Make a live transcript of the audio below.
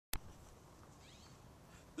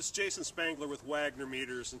This is Jason Spangler with Wagner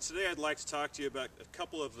Meters, and today I'd like to talk to you about a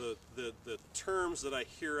couple of the terms that I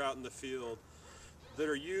hear out in the field that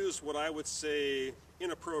are used, what I would say,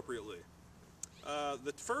 inappropriately.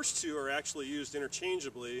 The first two are actually used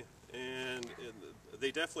interchangeably, and they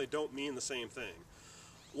definitely don't mean the same thing.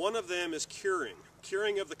 One of them is curing.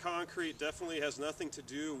 Curing of the concrete definitely has nothing to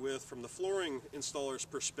do with, from the flooring installer's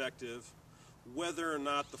perspective, whether or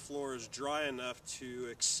not the floor is dry enough to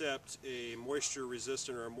accept a moisture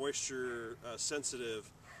resistant or a moisture sensitive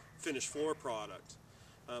finished floor product.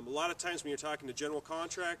 A lot of times when you're talking to general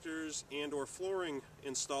contractors and or flooring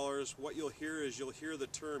installers, what you'll hear is you'll hear the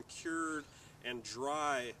term cured and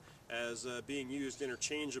dry as being used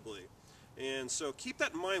interchangeably. And so keep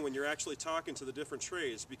that in mind when you're actually talking to the different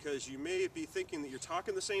trades, because you may be thinking that you're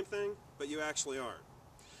talking the same thing, but you actually aren't.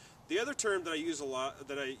 The other term that I use a lot,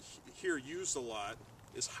 that I hear used a lot,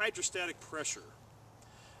 is hydrostatic pressure.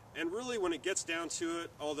 And really, when it gets down to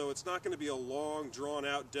it, although it's not going to be a long,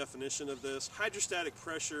 drawn-out definition of this, hydrostatic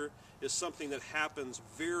pressure is something that happens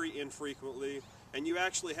very infrequently, and you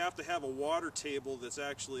actually have to have a water table that's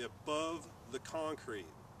actually above the concrete.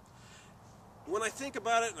 When I think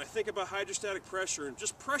about it, and I think about hydrostatic pressure, and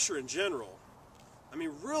just pressure in general, I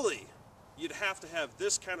mean, really, you'd have to have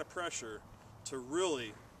this kind of pressure to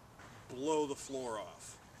really blow the floor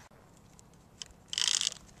off.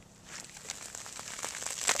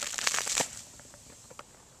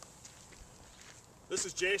 This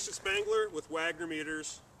is Jason Spangler with Wagner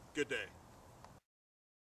Meters. Good day.